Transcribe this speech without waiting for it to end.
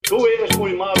Tú eres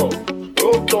muy malo.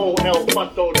 Roto el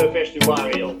pato de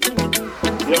vestuario.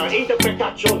 La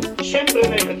interpretación siempre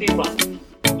negativa.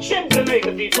 Siempre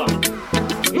negativa.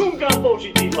 Nunca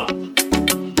positiva.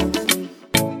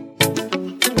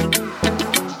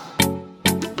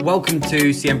 Welcome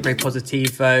to Siempre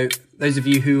Positivo. Those of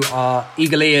you who are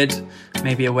eagle-eared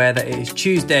may be aware that it is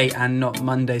Tuesday and not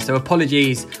Monday. So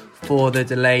apologies for the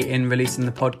delay in releasing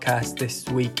the podcast this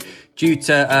week. Due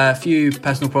to a few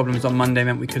personal problems on Monday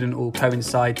meant we couldn't all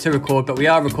coincide to record, but we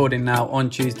are recording now on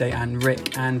Tuesday, and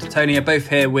Rick and Tony are both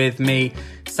here with me,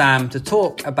 Sam, to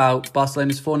talk about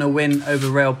Barcelona's 4-0 win over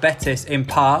Real Betis in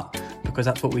part, because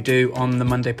that's what we do on the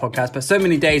Monday podcast. But so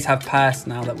many days have passed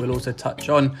now that we'll also touch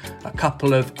on a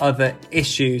couple of other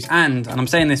issues. And I'm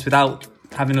saying this without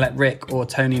having let Rick or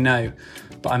Tony know,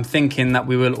 but I'm thinking that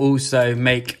we will also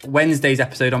make Wednesday's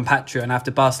episode on Patreon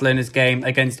after Barcelona's game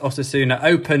against Osasuna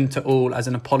open to all as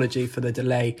an apology for the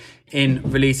delay in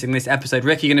releasing this episode.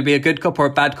 Rick, are you going to be a good cop or a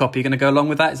bad cop? Are you going to go along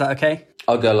with that? Is that okay?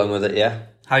 I'll go along with it, yeah.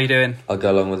 How are you doing? I'll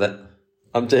go along with it.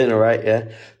 I'm doing all right,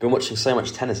 yeah. Been watching so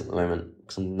much tennis at the moment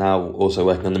because I'm now also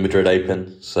working on the Madrid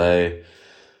Open, so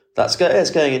that's it's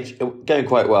going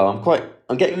quite well.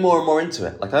 I'm getting more and more into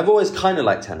it. Like, I've always kind of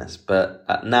liked tennis, but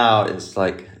now it's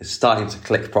starting to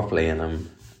click properly, and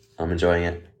I'm enjoying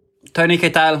it. Tony,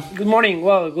 ¿qué tal? Good morning.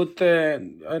 Well, good.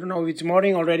 I don't know if it's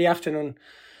morning, already afternoon.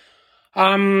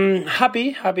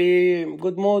 Happy,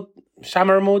 good mood,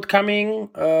 summer mood coming.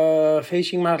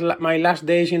 Facing my last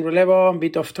days in Relevo, a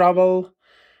bit of trouble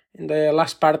in the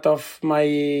last part of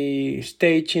my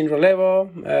stage in Relevo.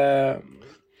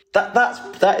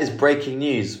 That is breaking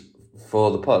news for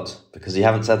the pod, because you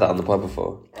haven't said that on the pod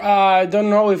before. I don't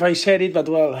know if I said it, but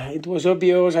well, it was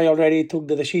obvious. I already took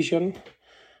the decision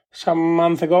some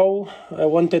month ago. I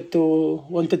wanted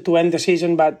to end the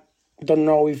season, but don't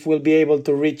know if we'll be able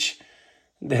to reach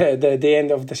the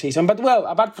end of the season. But well,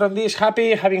 apart from this,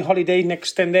 happy, having holiday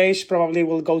next 10 days. Probably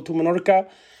we'll go to Menorca,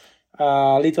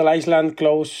 a little island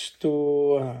close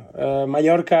to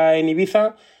Mallorca and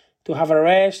Ibiza, to have a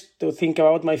rest, to think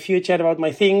about my future, about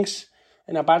my things.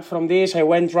 And apart from this, I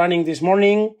went running this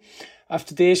morning.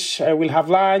 After this, I will have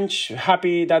lunch.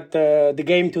 Happy that the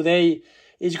game today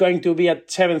is going to be at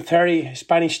 7:30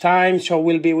 Spanish time. So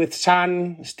we'll be with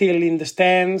sun still in the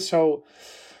stands. So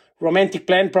romantic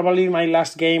plan, probably my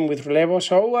last game with Relevo.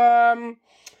 So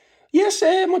yes,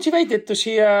 motivated to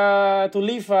see, to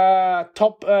live a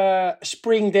top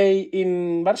spring day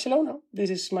in Barcelona. This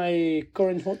is my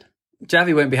current mood.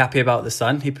 Javi won't be happy about the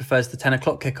sun. He prefers the 10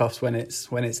 o'clock kickoffs when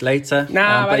it's later.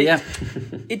 But yeah,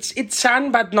 it's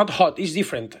sun, but not hot. It's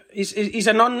different. It's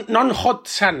a non-hot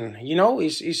sun. You know,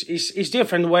 it's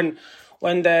different when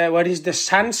the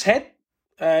sunset.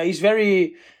 It's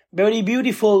very, very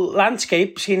beautiful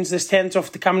landscape since the stands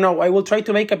of the Camp Nou. I will try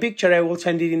to make a picture. I will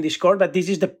send it in Discord. But this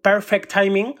is the perfect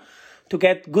timing to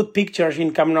get good pictures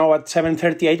in Camp Nou at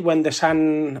 7:38 when the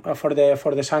sun for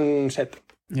the sunset.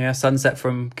 Yeah, sunset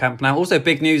from Camp Nou. Also,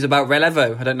 big news about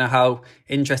Relevo. I don't know how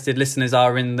interested listeners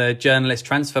are in the journalist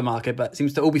transfer market, but it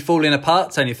seems to all be falling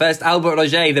apart. Tony, first Albert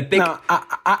Roger, the big. No,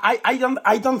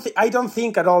 I don't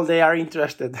think at all they are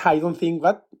interested. I don't think,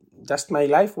 but just my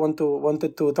life.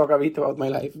 Wanted to talk a bit about my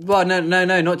life. Well, no,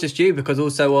 not just you, because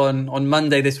also on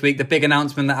Monday this week, the big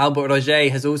announcement that Albert Roger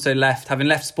has also left, having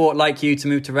left sport like you to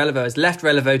move to Relevo, has left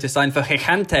Relevo to sign for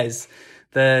Gigantes.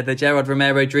 The Gerard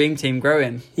Romero dream team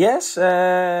growing. Yes,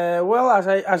 well,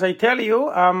 as I tell you,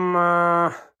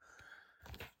 I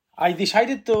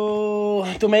decided to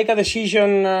make a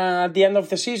decision at the end of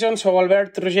the season. So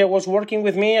Albert Roger was working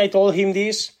with me. I told him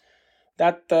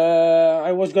that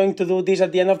I was going to do this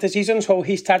at the end of the season. So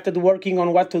he started working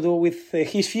on what to do with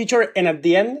his future. And at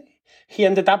the end, he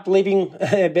ended up leaving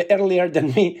earlier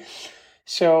than me.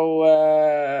 So...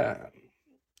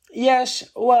 Yes,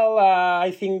 well,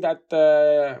 I think that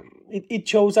it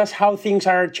shows us how things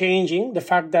are changing. The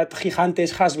fact that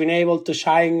Gigantes has been able to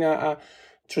sign a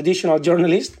traditional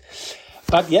journalist.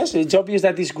 But yes, it's obvious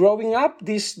that it's growing up,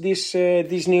 this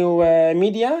new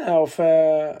media of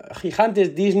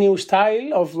Gigantes, this new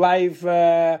style of live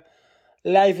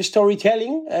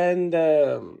storytelling. And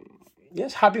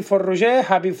yes, happy for Roger,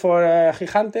 happy for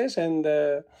Gigantes, and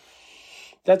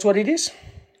that's what it is.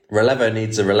 Relevo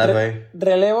needs a Relevo.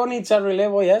 Relevo needs a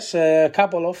Relevo, yes, a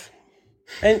couple of.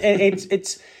 And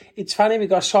it's funny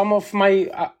because some of my,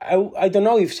 I don't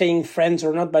know if saying friends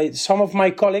or not, but some of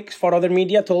my colleagues for other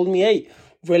media told me, hey,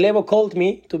 Relevo called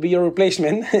me to be your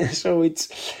replacement. So it's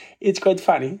quite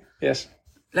funny, yes.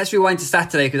 Let's rewind to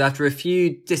Saturday, because after a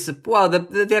few the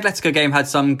Atletico game had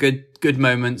some good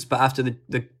moments, but after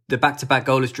the back-to-back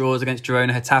goalless draws against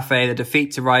Girona, Getafe, the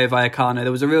defeat to Rayo Vallecano,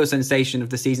 there was a real sensation of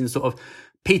the season sort of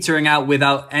petering out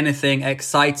without anything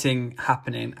exciting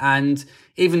happening. And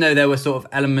even though there were sort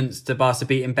of elements to Barca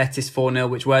beating Betis 4-0,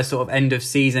 which were sort of end of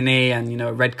season-y and,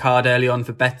 a red card early on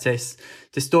for Betis,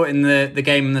 distorting the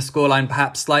game and the scoreline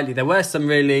perhaps slightly, there were some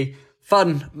really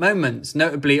fun moments,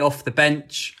 notably off the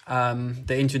bench.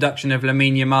 The introduction of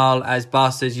Lamine Yamal as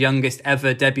Barca's youngest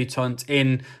ever debutant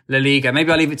in La Liga.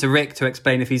 Maybe I'll leave it to Rick to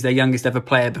explain if he's their youngest ever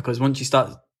player, because once you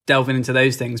start delving into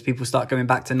those things, people start going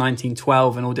back to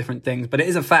 1912 and all different things. But it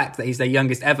is a fact that he's their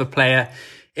youngest ever player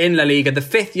in La Liga, the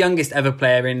fifth youngest ever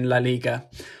player in La Liga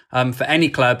for any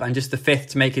club, and just the fifth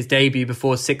to make his debut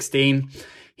before 16.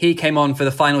 He came on for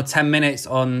the final 10 minutes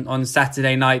on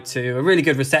Saturday night to a really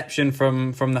good reception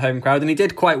from the home crowd. And he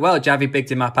did quite well. Xavi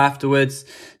bigged him up afterwards,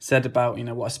 said about,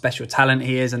 what a special talent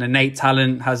he is, an innate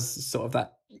talent, has sort of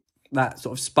that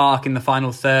sort of spark in the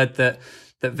final third that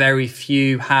very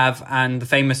few have. And the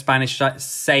famous Spanish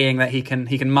saying that he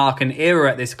can mark an era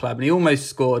at this club. And he almost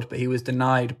scored, but he was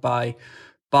denied by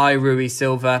Rui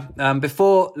Silva.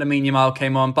 Before Lamine Yamal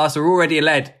came on, Barca were already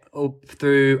led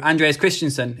through Andreas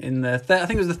Christensen in the I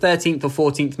think it was the 13th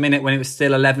or 14th minute, when it was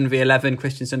still 11v11.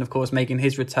 Christensen, of course, making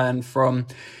his return from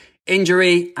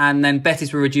injury, and then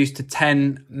Betis were reduced to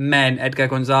 10 men. Edgar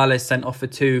Gonzalez sent off for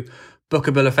 2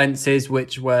 bookable offences,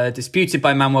 which were disputed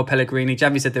by Manuel Pellegrini.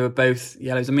 Xavi said they were both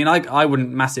yellows. I mean, I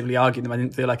wouldn't massively argue them. I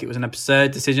didn't feel like it was an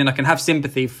absurd decision. I can have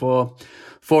sympathy for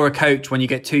a coach when you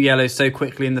get 2 yellows so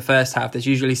quickly in the first half. There's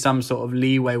usually some sort of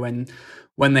leeway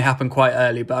when they happen quite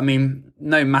early. But I mean,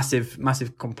 no massive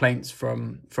complaints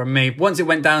from me. Once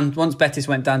Betis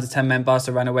went down to 10 men,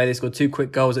 Barca ran away. They scored 2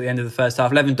 quick goals at the end of the first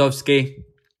half. Lewandowski,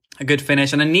 a good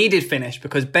finish, and a needed finish,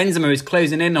 because Benzema is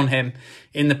closing in on him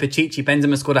in the Pichichi.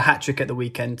 Benzema scored a hat-trick at the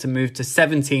weekend to move to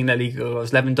 17 La Liga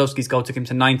goals. Lewandowski's goal took him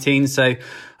to 19. So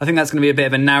I think that's going to be a bit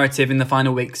of a narrative in the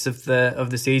final weeks of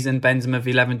the season. Benzema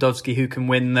v Lewandowski, who can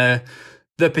win the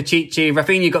Pichichi.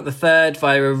 Rafinha got the third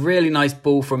via a really nice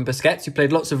ball from Busquets, who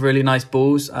played lots of really nice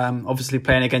balls. Obviously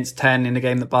playing against 10 in a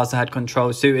game that Barca had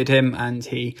control suited him, and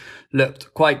he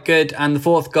looked quite good. And the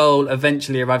fourth goal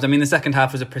eventually arrived. I mean, the second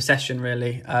half was a procession,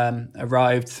 really.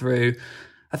 Arrived through,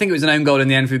 I think it was an own goal in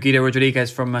the end through Guido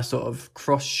Rodriguez from a sort of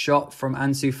cross shot from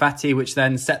Ansu Fati, which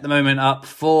then set the moment up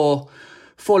for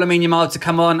Lamine Yamal to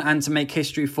come on and to make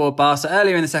history for Barca.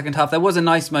 Earlier in the second half, there was a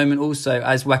nice moment also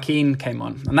as Joaquin came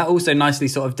on. And that also nicely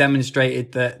sort of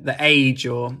demonstrated the age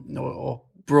or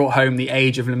brought home the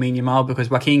age of Lamine Yamal,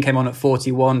 because Joaquin came on at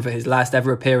 41 for his last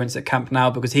ever appearance at Camp Nou,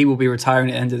 because he will be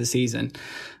retiring at the end of the season.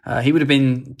 He would have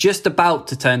been just about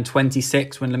to turn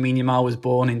 26 when Lamine Yamal was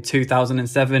born in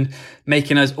 2007,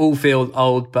 making us all feel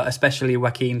old, but especially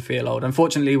Joaquin feel old.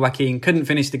 Unfortunately, Joaquin couldn't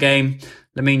finish the game.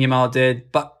 Lamine Yamal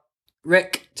did. But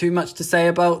Rick, too much to say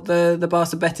about the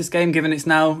Barca Betis game, given it's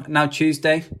now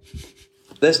Tuesday?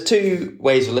 There's 2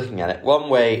 ways of looking at it. One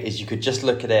way is you could just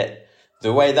look at it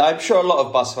the way that I'm sure a lot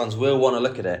of Barca fans will want to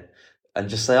look at it, and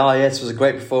just say, oh yeah, this was a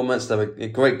great performance, there were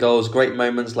great goals, great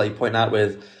moments, like you point out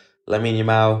with Lamine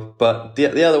Yamal. But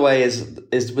the other way is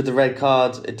with the red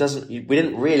card, we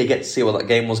didn't really get to see what that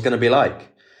game was going to be like.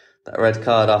 That red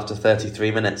card after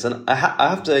 33 minutes. And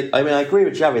I agree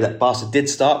with Xavi that Barca did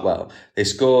start well.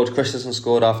 Christensen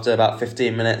scored after about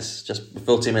 15 minutes, just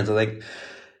 14 minutes, I think.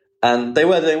 And they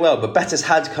were doing well, but Betis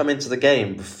had come into the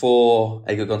game before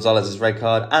Edgar Gonzalez's red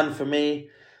card. And for me,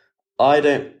 I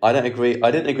don't agree.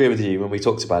 I didn't agree with you when we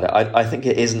talked about it. I think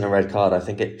it isn't a red card. I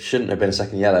think it shouldn't have been a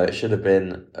second yellow. It should have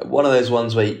been one of those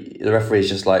ones where the referee is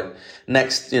just like,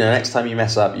 next time you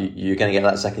mess up, you're going to get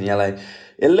that second yellow.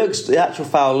 The actual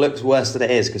foul looks worse than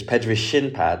it is, because Pedri's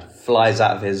shin pad flies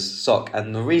out of his sock.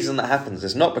 And the reason that happens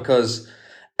is not because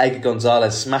Edgar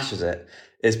Gonzalez smashes it.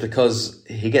 It's because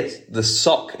it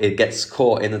gets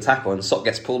caught in the tackle, and the sock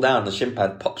gets pulled down, the shin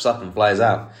pad pops up and flies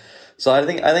out. So I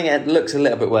think it looks a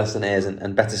little bit worse than it is,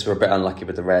 and Betis were a bit unlucky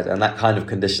with the red, and that kind of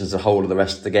conditions the whole of the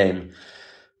rest of the game.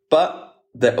 But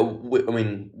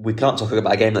we can't talk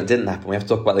about a game that didn't happen. We have to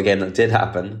talk about the game that did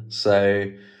happen.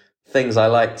 So things I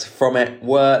liked from it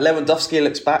were Lewandowski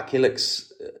looks back. He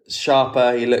looks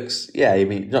sharper. He looks,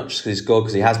 not just because he scored,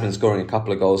 because he has been scoring a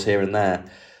couple of goals here and there.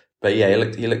 But yeah,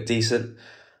 he looked decent.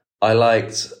 I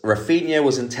liked Rafinha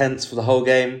was intense for the whole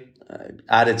game.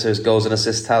 Added to his goals and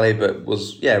assist tally, but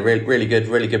was, really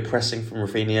good pressing from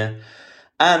Rafinha.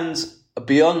 And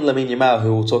beyond Lamine Yamal,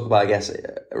 who we'll talk about, I guess,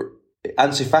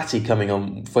 Ansu Fati coming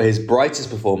on for his brightest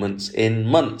performance in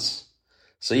months.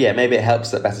 So yeah, maybe it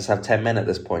helps that Betis have 10 men at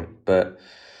this point, but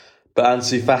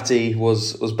Ansu Fati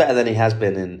was better than he has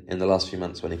been in the last few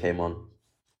months when he came on.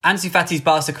 Ansu Fati's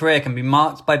Barca career can be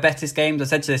marked by Betis games. I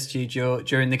said to this to you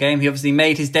during the game. He obviously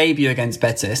made his debut against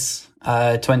Betis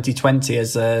 2020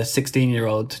 as a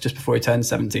 16-year-old, just before he turned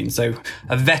 17. So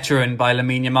a veteran by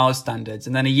Lamine Yamal standards.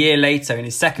 And then a year later, in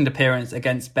his second appearance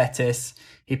against Betis,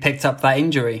 he picked up that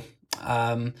injury,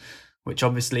 which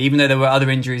obviously, even though there were other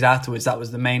injuries afterwards, that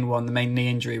was the main one, the main knee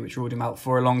injury, which ruled him out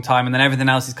for a long time. And then everything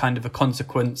else is kind of a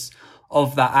consequence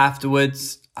of that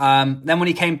afterwards. Then when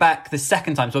he came back the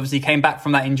second time, so obviously he came back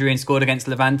from that injury and scored against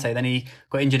Levante. Then he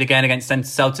got injured again against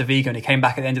Celta Vigo, and he came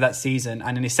back at the end of that season.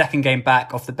 And in his second game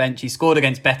back off the bench, he scored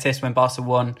against Betis when Barca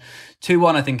won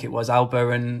 2-1, I think it was. Alba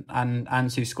and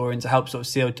Ansu scoring to help sort of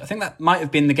seal. I think that might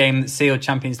have been the game that sealed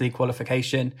Champions League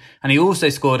qualification. And he also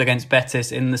scored against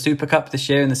Betis in the Super Cup this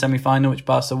year in the semi-final, which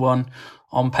Barca won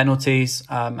on penalties.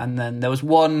 And then there was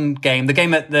one game, the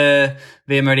game at the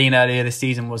Villa Marina earlier this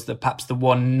season was perhaps the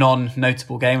one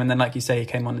non-notable game. And then, like you say, he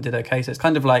came on and did okay. So it's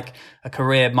kind of like a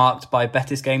career marked by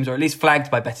Betis games, or at least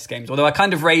flagged by Betis games. Although I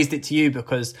kind of raised it to you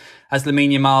because as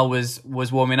Lamine Yamal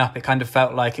was warming up, it kind of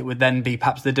felt like it would then be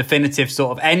perhaps the definitive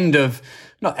sort of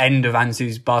not end of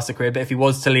Ansu's Barca career, but if he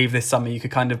was to leave this summer, you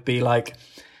could kind of be like,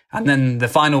 and then the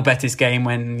final Betis game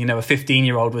when, a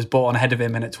 15-year-old was brought on ahead of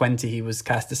him, and at 20 he was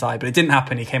cast aside. But it didn't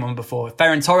happen. He came on before.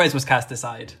 Ferran Torres was cast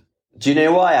aside. Do you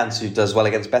know why Ansu does well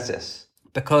against Betis?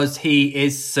 Because he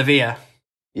is Sevilla.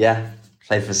 Yeah,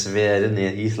 played for Sevilla, didn't he,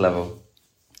 at youth level?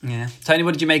 Yeah. Tony,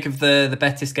 what did you make of the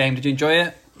Betis game? Did you enjoy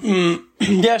it?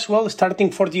 Yes, well,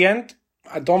 starting for the end,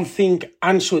 I don't think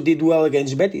Ansu did well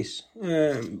against Betis.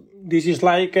 This is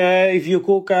like if you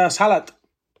cook a salad.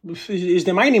 It's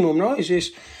the minimum, no?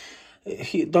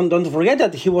 Don't forget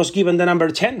that he was given the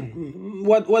number 10.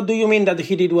 What do you mean that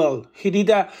he did well? He did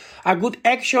a good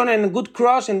action and a good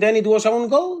cross, and then it was own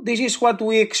goal? This is what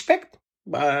we expect?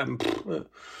 So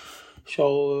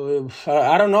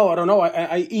I don't know.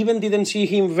 I even didn't see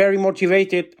him very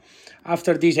motivated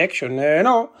after this action.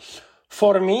 No,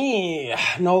 for me,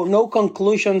 no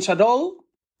conclusions at all.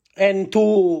 And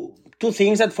two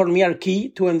things that for me are key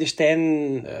to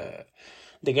understand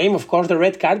the game, of course, the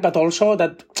red card, but also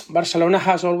that Barcelona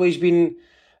has always been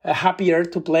happier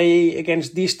to play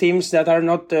against these teams that are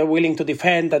not willing to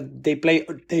defend, that they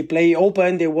play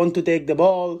open, they want to take the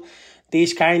ball.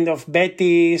 This kind of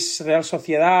Betis, Real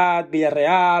Sociedad,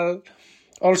 Villarreal,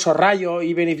 also Rayo,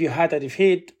 even if you had a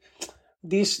defeat.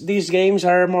 These games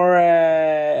are more...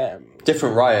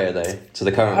 different Rayo, though, to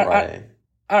the current Rayo.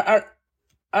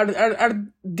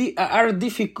 Are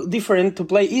different to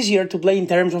play, easier to play in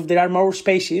terms of there are more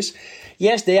spaces.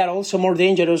 Yes, they are also more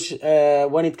dangerous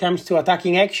when it comes to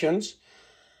attacking actions,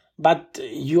 but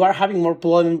you are having more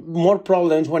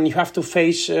problems when you have to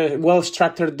face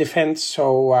well-structured defense.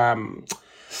 So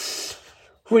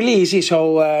really easy.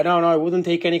 So no, I wouldn't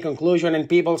take any conclusion. And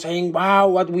people saying, "Wow,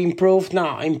 what we improved?"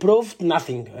 No, improved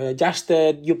nothing. Just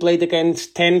you played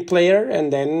against 10 players,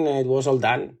 and then it was all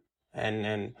done.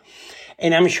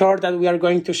 And I'm sure that we are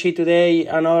going to see today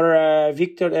another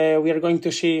victory. We are going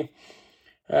to see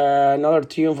another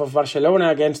triumph of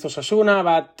Barcelona against Osasuna.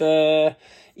 But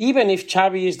even if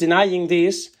Xavi is denying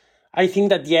this, I think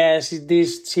that, yes,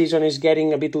 this season is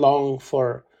getting a bit long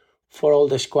for all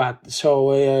the squad.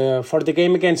 So for the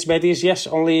game against Betis, yes,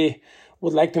 only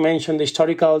would like to mention the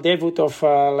historical debut of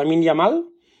Lamine Yamal.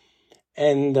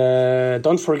 And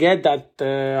don't forget that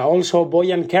also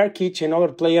Bojan Kerkic and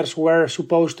other players were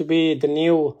supposed to be the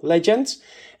new legends,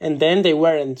 and then they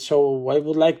weren't. So I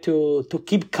would like to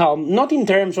keep calm, not in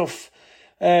terms of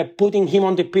putting him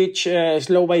on the pitch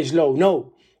slow by slow,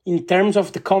 no, in terms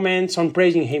of the comments on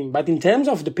praising him, but in terms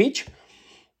of the pitch,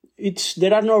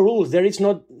 there are no rules. There is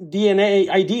no DNA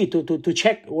ID to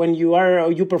check. When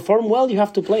you perform well, you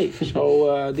have to play.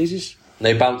 So this is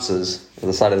no bouncers on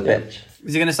the side of the pitch.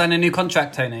 Is he going to sign a new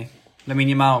contract, Tony? Lamine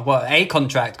Yamal, a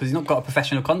contract? Because he's not got a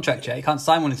professional contract yet. He can't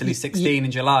sign one until he's 16 in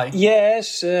July.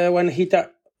 Yes, when he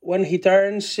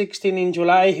turns 16 in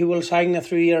July, he will sign a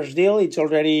 3-year deal. It's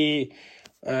already,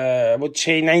 I would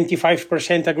say,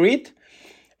 95% agreed.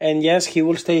 And yes, he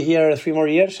will stay here 3 more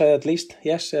years at least.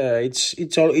 Yes,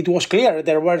 it was clear.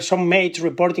 There were some mates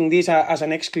reporting this as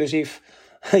an exclusive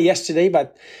yesterday,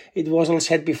 but it was all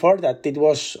said before that it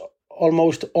was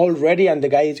almost all ready and the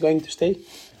guy is going to stay.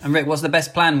 And Rick, what's the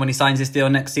best plan when he signs this deal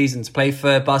next season? To play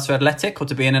for Barca Athletic or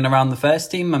to be in and around the first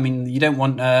team? I mean, you don't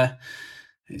want...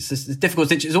 it's a difficult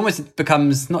situation. It almost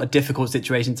becomes not a difficult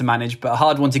situation to manage, but a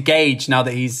hard one to gauge now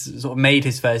that he's sort of made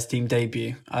his first team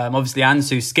debut. Obviously,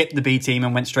 Ansu skipped the B team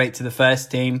and went straight to the first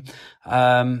team.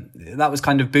 That was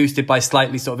kind of boosted by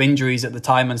slightly sort of injuries at the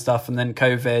time and stuff, and then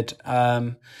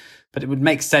COVID. But it would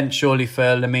make sense, surely,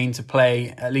 for Lamine to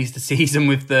play at least a season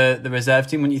with the reserve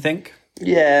team, wouldn't you think?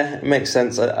 Yeah, it makes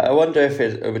sense. I wonder if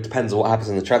it depends on what happens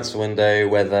in the transfer window,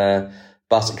 whether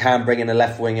Barca can bring in a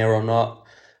left winger or not.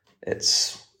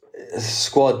 The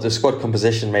squad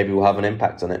composition maybe will have an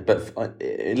impact on it, but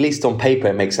at least on paper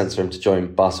it makes sense for him to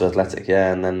join Barca Athletic,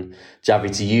 and then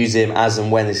Xavi to use him as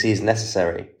and when he sees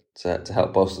necessary to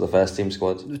help bolster the first team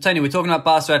squad. Tony, we're talking about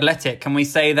Barca Athletic. Can we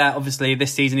say that obviously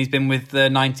this season he's been with the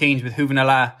 19s with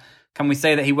Juvenal? Can we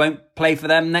say that he won't play for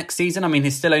them next season? I mean,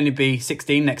 he'll still only be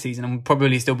 16 next season and will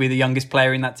probably still be the youngest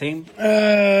player in that team.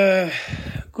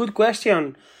 Good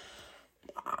question.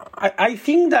 I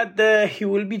think that he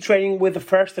will be training with the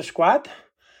first squad,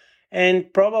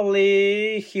 and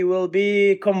probably he will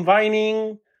be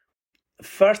combining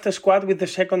first squad with the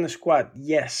second squad.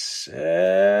 Yes,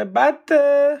 but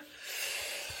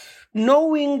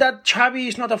knowing that Xavi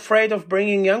is not afraid of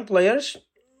bringing young players,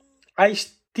 I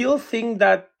still think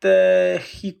that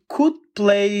he could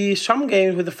play some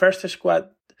games with the first squad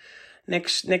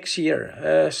next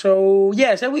year. So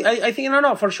yes, I think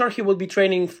no, for sure he will be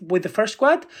training with the first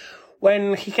squad.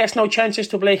 When he has no chances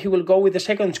to play, he will go with the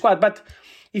second squad. But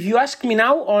if you ask me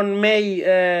now on May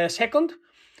 2nd,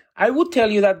 I would tell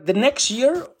you that the next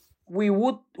year we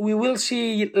will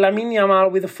see Lamine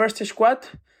Yamal with the first squad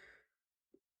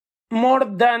more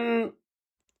than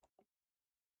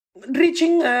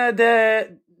reaching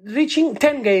 10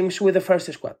 games with the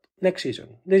first squad next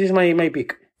season. This is my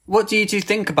pick. What do you two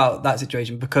think about that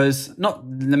situation? Because not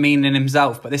Lamine in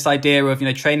himself, but this idea of,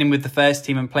 training with the first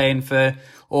team and playing for,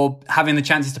 or having the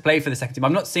chances to play for the second team.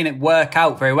 I've not seen it work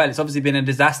out very well. It's obviously been a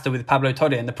disaster with Pablo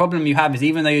Torre. And the problem you have is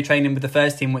even though you're training with the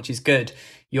first team, which is good,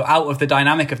 you're out of the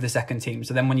dynamic of the second team.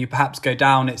 So then when you perhaps go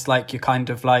down, it's like you're kind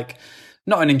of like,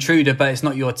 not an intruder, but it's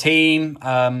not your team.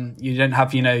 You don't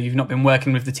have, you've not been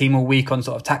working with the team all week on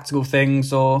sort of tactical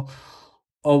things or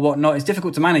whatnot. It's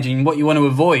difficult to manage, and what you want to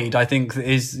avoid, I think,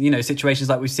 is situations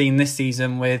like we've seen this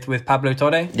season with Pablo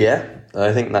Torre. Yeah,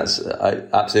 I think that's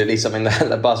absolutely something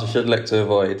that Barca should look to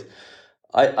avoid.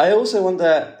 I also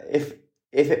wonder if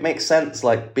it makes sense,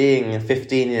 like being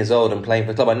 15 years old and playing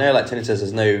for a club. I know, like Tony says,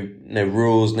 there's no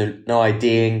rules, no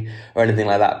IDing or anything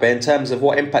like that. But in terms of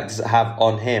what impact does it have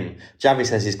on him, Xavi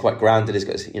says he's quite grounded. He's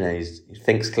got, he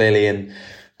thinks clearly and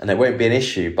it won't be an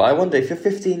issue. But I wonder if you're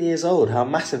 15 years old, how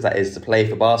massive that is to play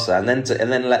for Barca, and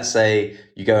then let's say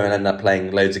you go and end up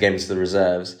playing loads of games to the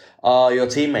reserves. Are your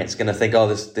teammates going to think,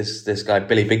 this guy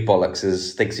Billy Big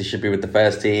Bollocks thinks he should be with the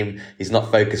first team? He's not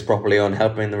focused properly on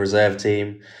helping the reserve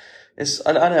team.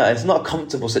 I don't know. It's not a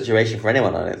comfortable situation for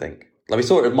anyone, I don't think. Like we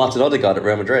saw it with Martin Odegaard at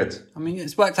Real Madrid. I mean,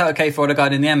 it's worked out okay for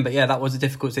Odegaard in the end, but yeah, that was a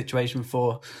difficult situation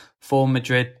for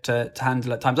Madrid to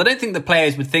handle at times. I don't think the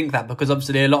players would think that, because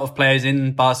obviously a lot of players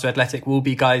in Barca Athletic will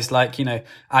be guys like,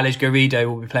 Alex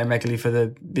Garrido will be playing regularly for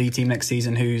the B team next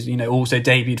season, who's, also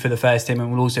debuted for the first team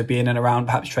and will also be in and around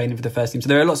perhaps training for the first team. So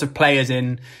there are lots of players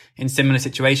in similar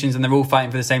situations, and they're all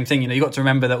fighting for the same thing. You got to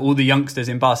remember that all the youngsters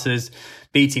in Barca's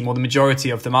B team, or the majority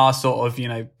of them, are sort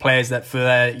of, players that for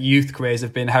their youth careers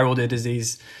have been heralded as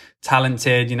these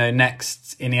talented,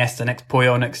 next Iniesta, next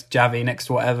Puyol, next Xavi,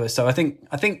 next whatever. So I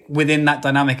think within that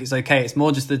dynamic, it's okay. It's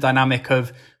more just the dynamic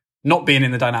of not being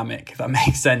in the dynamic, if that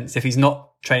makes sense, if he's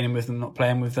not training with them, not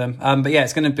playing with them. But yeah,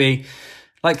 it's going to be,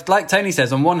 like Tony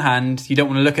says, on one hand, you don't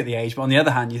want to look at the age, but on the other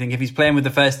hand, you think if he's playing with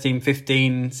the first team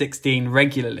 15, 16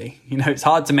 regularly, it's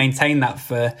hard to maintain that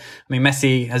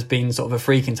Messi has been sort of a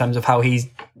freak in terms of how he's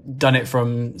done it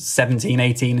from 17,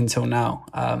 18 until now.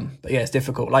 But yeah, it's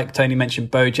difficult. Like Tony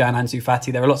mentioned, Bojan, Ansu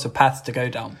Fati, there are lots of paths to go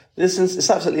down. It's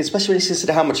absolutely, especially when you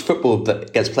consider how much football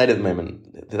that gets played at the moment.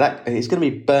 He's going to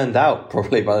be burned out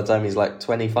probably by the time he's like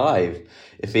 25.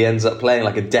 If he ends up playing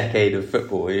like a decade of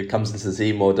football, he comes into the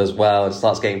team more, does well, and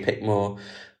starts getting picked more.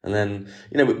 And then,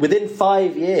 within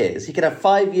 5 years, he could have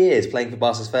 5 years playing for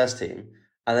Barca's first team.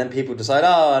 And then people decide,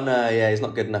 oh, no, yeah, he's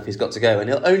not good enough, he's got to go. And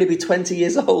he'll only be 20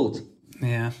 years old.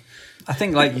 Yeah. I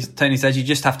think, like Tony says, you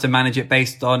just have to manage it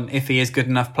based on if he is good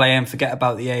enough playing, forget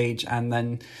about the age, and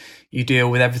then you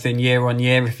deal with everything year on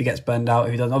year if he gets burned out.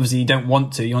 If he doesn't, obviously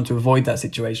you want to avoid that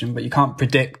situation, but you can't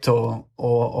predict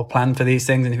or plan for these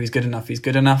things. And if he's good enough, he's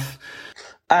good enough.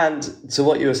 And to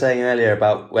what you were saying earlier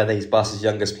about whether he's Barca's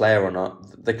youngest player or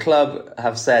not, the club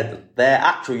have said their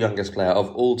actual youngest player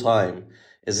of all time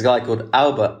is a guy called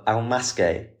Albert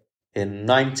Almasque in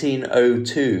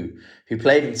 1902, who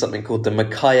played in something called the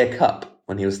Micaiah Cup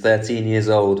when he was 13 years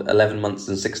old, 11 months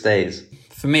and 6 days.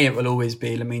 For me, it will always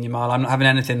be Lamine Yamal. I'm not having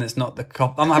anything that's not the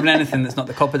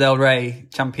Copa del Rey,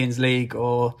 Champions League,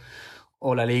 or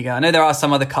LaLiga. I know there are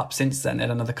some other cups since then. They had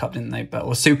another cup, didn't they?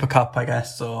 Or Super Cup, I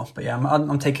guess. But yeah,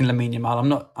 I'm taking Lamine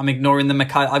Yamal. I'm ignoring the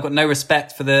Micaiah. I've got no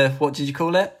respect for the, what did you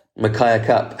call it? Micaiah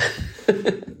Cup.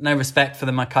 no respect for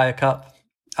the Mackaya Cup.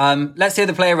 Let's hear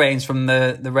the player ratings from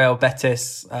the Real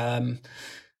Betis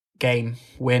game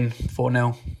win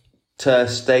 4-0. Ter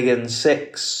Stegen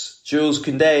 6, Jules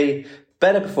Koundé,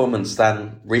 better performance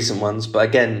than recent ones, but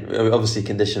again, obviously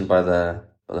conditioned by the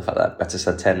fact that Betis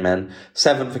had 10 men.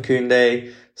 7 for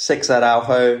Koundé, 6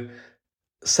 Araujo,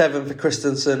 7 for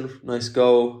Christensen, nice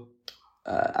goal.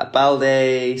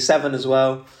 Balde 7 as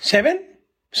well. 7?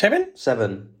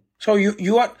 7. So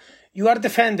you are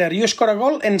defender, you score a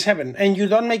goal and 7, and you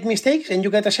don't make mistakes and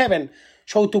you get a 7.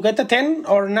 So to get a 10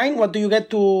 or 9, what do you get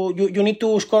to... You need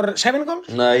to score 7 goals?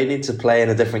 No, you need to play in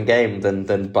a different game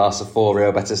than Barca 4,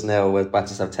 Real Betis 0, where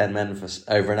Betis have 10 men for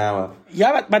over an hour.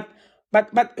 Yeah,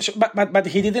 but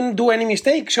he didn't do any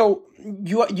mistake. So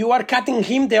you are cutting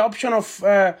him the option of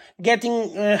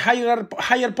getting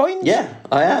higher points. Yeah,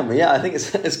 I am. Yeah, I think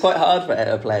it's quite hard for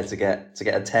a player to get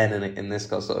a 10 in this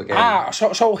sort of game.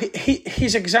 So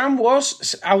his exam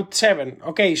was out 7.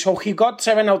 Okay, so he got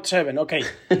 7 out 7. Okay,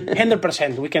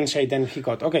 100%. We can say then he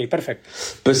got. Okay, perfect.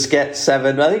 Busquets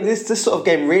 7. I think this sort of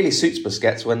game really suits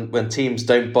Busquets when teams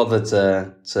don't bother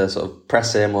to sort of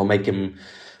press him or put him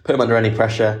under any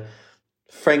pressure.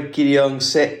 Frenkie de Jong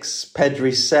 6,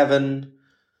 Pedri 7,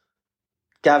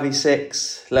 Gavi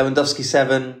 6, Lewandowski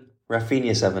 7,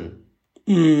 Rafinha 7.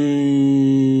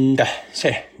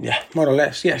 Yeah, more or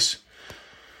less, yes.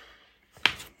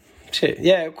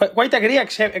 Yeah, quite agree,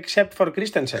 except for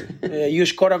Christensen. You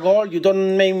score a goal, you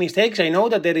don't make mistakes. I know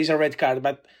that there is a red card,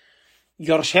 but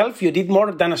yourself, you did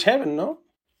more than a 7, no?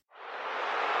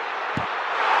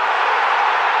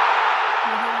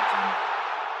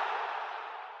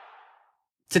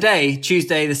 Today,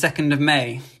 Tuesday, the 2nd of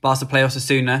May, Barca play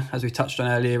Osasuna, as we touched on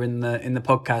earlier in the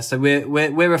podcast. So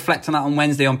we're reflecting that on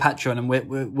Wednesday on Patreon, and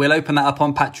we'll open that up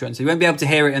on Patreon. So you won't be able to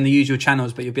hear it in the usual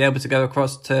channels, but you'll be able to go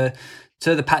across to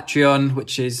the Patreon,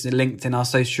 which is linked in our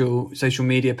social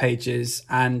media pages,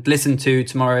 and listen to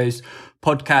tomorrow's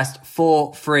podcast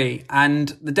for free. And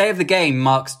the day of the game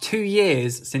marks 2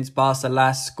 years since Barca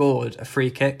last scored a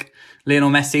free kick.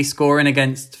 Lionel Messi scoring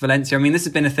against Valencia. I mean, this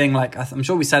has been a thing, like, I'm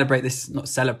sure we but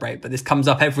this comes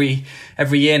up every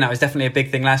year now. It's definitely a big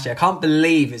thing last year. I can't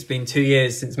believe it's been 2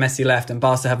 years since Messi left and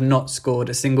Barca have not scored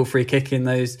a single free kick in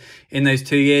those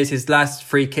 2 years. His last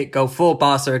free kick goal for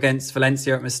Barca against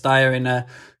Valencia at Mestalla in a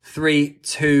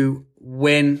 3-2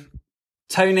 win.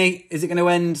 Tony, is it going to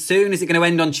end soon? Is it going to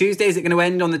end on Tuesday? Is it going to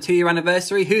end on the 2-year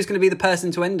anniversary? Who's going to be the person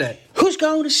to end it? Who's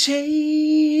going to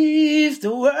save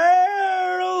the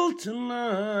world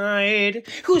tonight?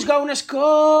 Who's going to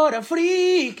score a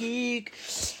free kick?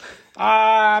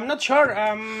 I'm not sure.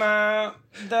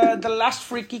 The last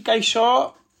free kick I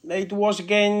saw, it was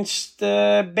against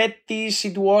Betis.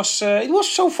 It was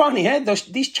so funny,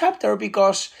 this chapter,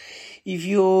 because if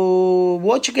you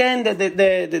watch again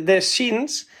the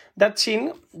scenes, that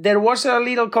scene, there was a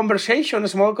little conversation,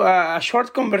 a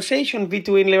short conversation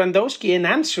between Lewandowski and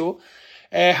Ansu.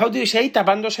 How do you say?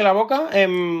 Tapándose la boca?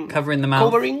 Covering the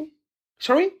mouth.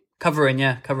 Sorry? Covering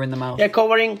the mouth. Yeah,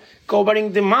 covering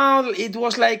the mouth. It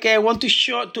was like I want to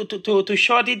shot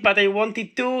it, but I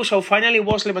wanted to. So finally, it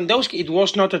was Lewandowski. It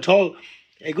was not at all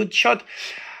a good shot.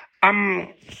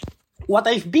 What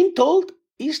I've been told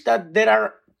is that there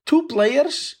are 2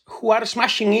 players who are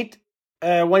smashing it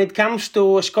when it comes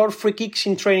to score free kicks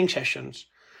in training sessions.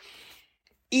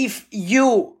 If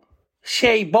you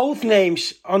say both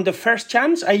names on the first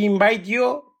chance, I invite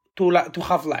you to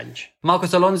have lunch.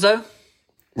 Marcos Alonso?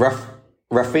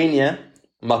 Rafinha,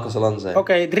 Marcos Alonso.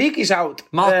 Okay, Rick is out.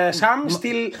 Sam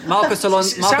still... Marcos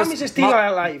Alonso. Sam is still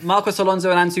alive. Marcos Alonso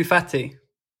and Ansu Fati?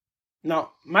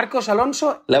 No, Marcos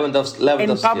Alonso Lewandowski.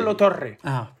 And Pablo Torre.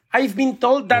 Oh. I've been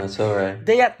told that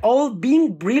they are all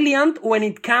being brilliant when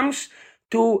it comes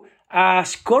to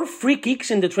score free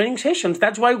kicks in the training sessions.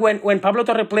 That's why when Pablo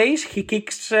Torre plays, he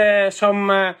kicks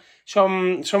some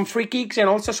free kicks and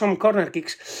also some corner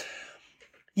kicks.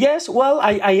 Yes, well,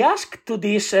 I asked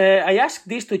this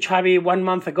to Xavi 1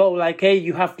 month ago, like, hey,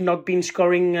 you have not been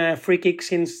scoring free kicks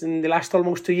since in the last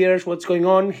almost 2 years. What's going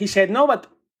on? He said, no, but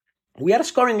we are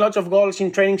scoring lots of goals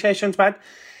in training sessions, but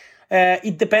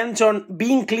it depends on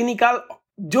being clinical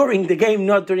during the game,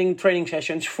 not during training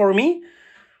sessions. For me,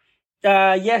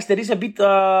 yes, there is a bit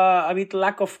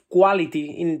lack of quality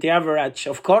in the average,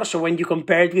 of course. So when you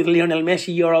compare it with Lionel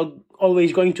Messi, you're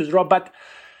always going to drop. But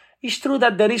it's true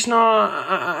that there is no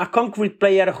a concrete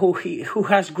player who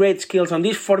has great skills on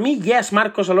this. For me, yes,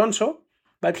 Marcos Alonso,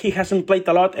 but he hasn't played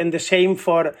a lot, and the same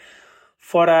for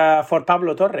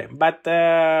Pablo Torre. But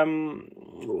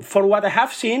for what I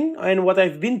have seen and what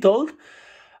I've been told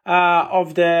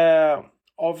of the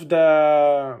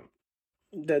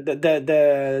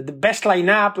the best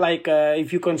lineup, like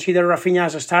if you consider Rafinha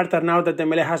as a starter now that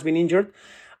Dembele has been injured,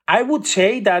 I would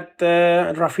say that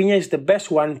Rafinha is the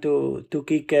best one to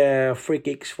kick free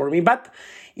kicks for me. But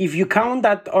if you count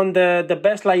that on the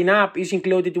best lineup is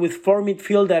included with 4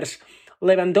 midfielders,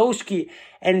 Lewandowski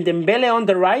and Dembele on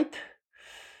the right,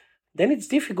 then it's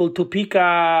difficult to pick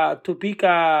a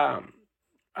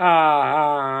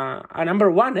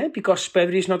number one, because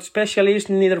Pedri is not specialist,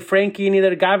 neither Frankie,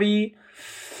 neither Gavi.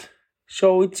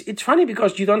 So it's funny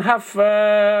because you don't have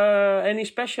any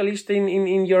specialist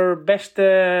in your best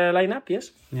lineup,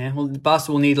 yes? Yeah, well,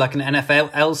 Barca will need like an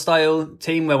NFL style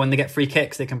team where when they get free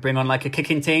kicks, they can bring on like a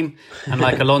kicking team, and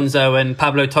like Alonso and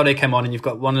Pablo Torre come on, and you've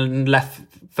got one left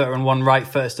footer and one right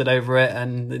footer stood over it,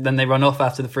 and then they run off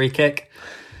after the free kick.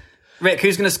 Rick,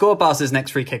 who's going to score Barca's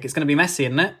next free kick? It's going to be Messi,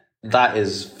 isn't it? That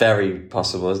is very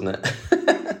possible, isn't it?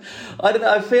 I don't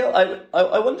know.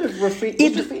 I wonder if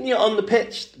Rafinha on the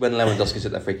pitch when Lewandowski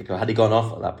took that free kick, or had he gone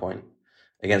off at that point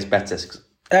against Betis?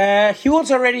 He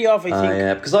was already off, I think.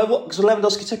 Yeah, because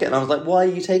Lewandowski took it, and I was like, "Why are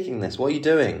you taking this? What are you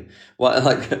doing?" But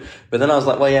then I was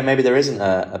like, "Well, yeah, maybe there isn't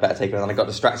a better taker." And then I got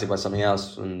distracted by something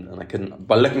else, and I couldn't.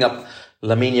 By looking up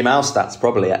Lamine Yamal stats,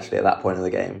 probably actually at that point in the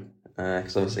game.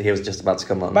 Because obviously he was just about to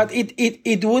come on. But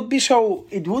it would be so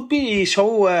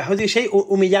how do you say,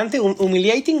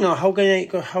 humiliating? No, how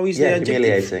is the adjective?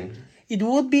 Humiliating. It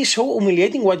would be so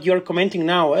humiliating what you're commenting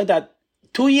now, that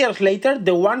 2 years later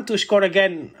the one to score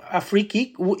again a free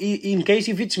kick, in case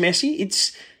if it's Messi,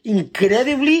 it's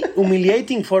incredibly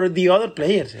humiliating for the other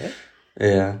players.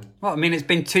 Yeah. Well, I mean, it's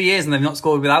been 2 years and they've not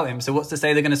scored without him, so what's to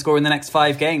say they're going to score in the next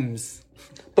 5 games?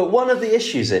 But one of the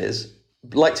issues is,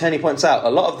 like Tony points out,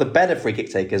 a lot of the better free kick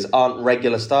takers aren't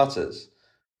regular starters.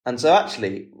 And so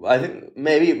actually, I think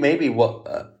maybe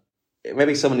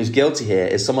someone who's guilty here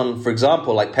is someone, for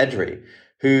example, like Pedri,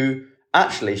 who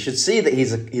actually should see that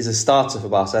he's a starter for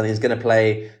Barcelona. He's going to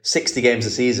play 60 games a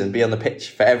season, be on the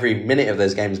pitch for every minute of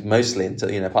those games, mostly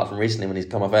until, apart from recently when he's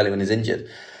come off early when he's injured.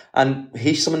 And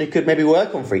he's someone who could maybe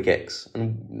work on free kicks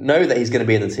and know that he's going to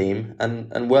be in the team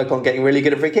and work on getting really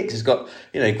good at free kicks. He's got,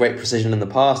 great precision in the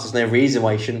past. There's no reason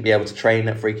why he shouldn't be able to train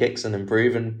at free kicks and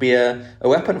improve and be a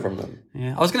weapon from them.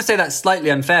 Yeah, I was going to say that's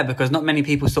slightly unfair because not many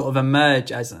people sort of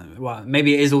emerge as, well,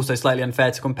 maybe it is also slightly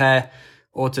unfair to compare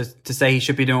or to say he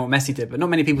should be doing what Messi did, but not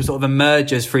many people sort of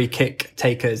emerge as free kick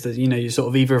takers. You're sort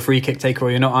of either a free kick taker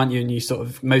or you're not, aren't you?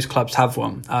 And most clubs have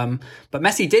one. But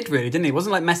Messi did really, didn't he? It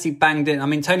wasn't like Messi banged in. I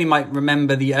mean, Tony might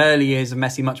remember the early years of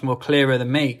Messi much more clearer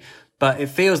than me, but it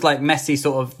feels like Messi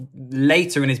sort of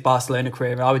later in his Barcelona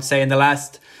career, I would say in the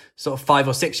last sort of 5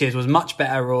 or 6 years was much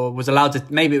better, or was allowed to,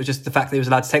 maybe it was just the fact that he was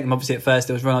allowed to take them. Obviously at first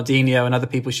there was Ronaldinho and other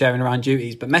people sharing around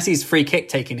duties, but Messi's free kick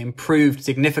taking improved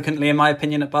significantly in my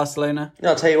opinion at Barcelona.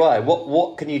 I'll tell you why.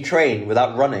 What can you train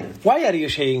without running? Why are you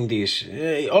saying this?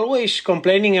 Always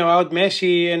complaining about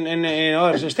Messi and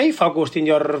others. Stay focused in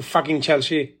your fucking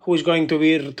Chelsea, who is going to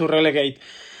relegate.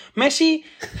 Messi,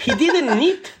 he didn't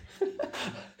need...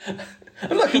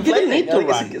 He didn't need to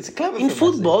run. It's clever in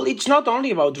football, it's not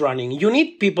only about running. You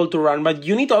need people to run, but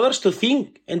you need others to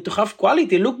think and to have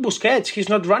quality. Look, Busquets, he's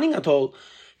not running at all.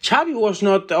 Xavi was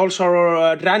not also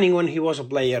running when he was a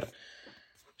player.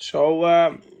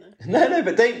 So... No,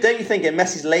 but don't you think in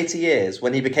Messi's later years,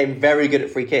 when he became very good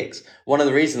at free kicks, one of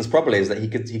the reasons probably is that he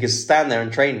could stand there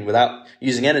and train without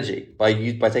using energy by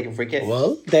taking free kicks?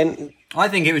 Well, then... I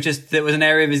think it was an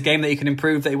area of his game that he could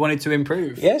improve, that he wanted to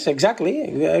improve. Yes,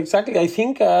 exactly. I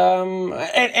think,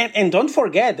 and don't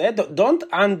forget, don't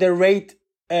underrate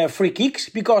free kicks,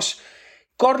 because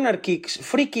corner kicks,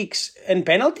 free kicks, and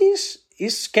penalties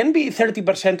can be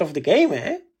 30% of the game.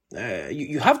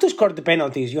 You have to score the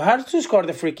penalties, you have to score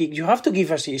the free kicks, you have to give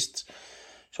assists.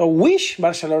 So wish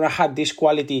Barcelona had this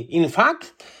quality. In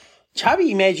fact, Xavi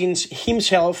imagines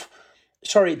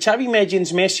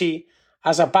Messi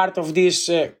as a part of this,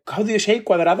 how do you say,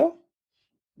 cuadrado?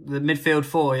 The midfield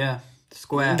 4, yeah.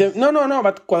 Square. No,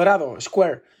 but cuadrado,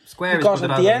 square. Square because is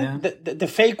cuadrado, at the end, yeah. the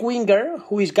fake winger,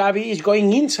 who is Gavi, is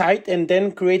going inside and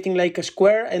then creating like a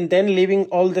square and then leaving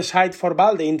all the side for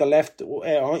Balde in the left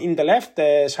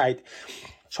side.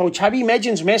 So Xavi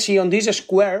imagines Messi on this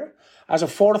square as a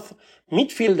fourth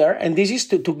midfielder, and this is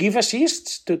to give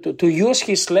assists, to use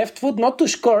his left foot, not to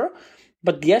score,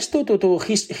 but yes, to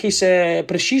his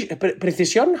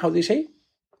precision, how do you say?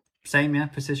 Same, yeah,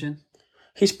 precision.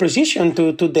 His precision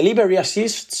to deliver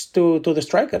assists to the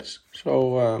strikers.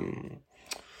 So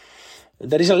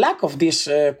there is a lack of this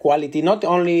quality, not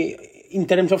only in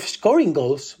terms of scoring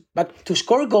goals, but to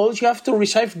score goals, you have to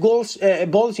receive balls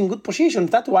in good positions.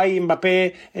 That's why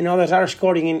Mbappe and others are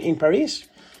scoring in Paris.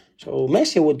 So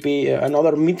Messi would be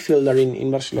another midfielder in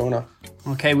Barcelona.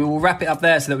 Okay, we will wrap it up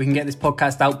there so that we can get this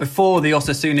podcast out before the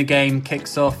Osasuna game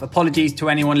kicks off. Apologies to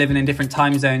anyone living in different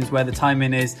time zones where the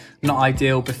timing is not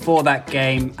ideal before that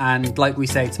game. And like we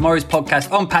say, tomorrow's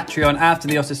podcast on Patreon after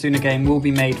the Osasuna game will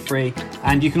be made free.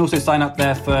 And you can also sign up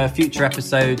there for future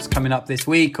episodes coming up this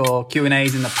week or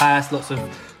Q&As in the past. Lots of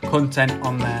content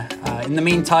on there. In the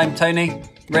meantime, Tony,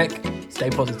 Rick, stay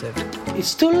positive.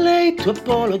 It's too late to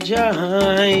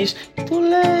apologize. Too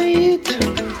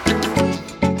late.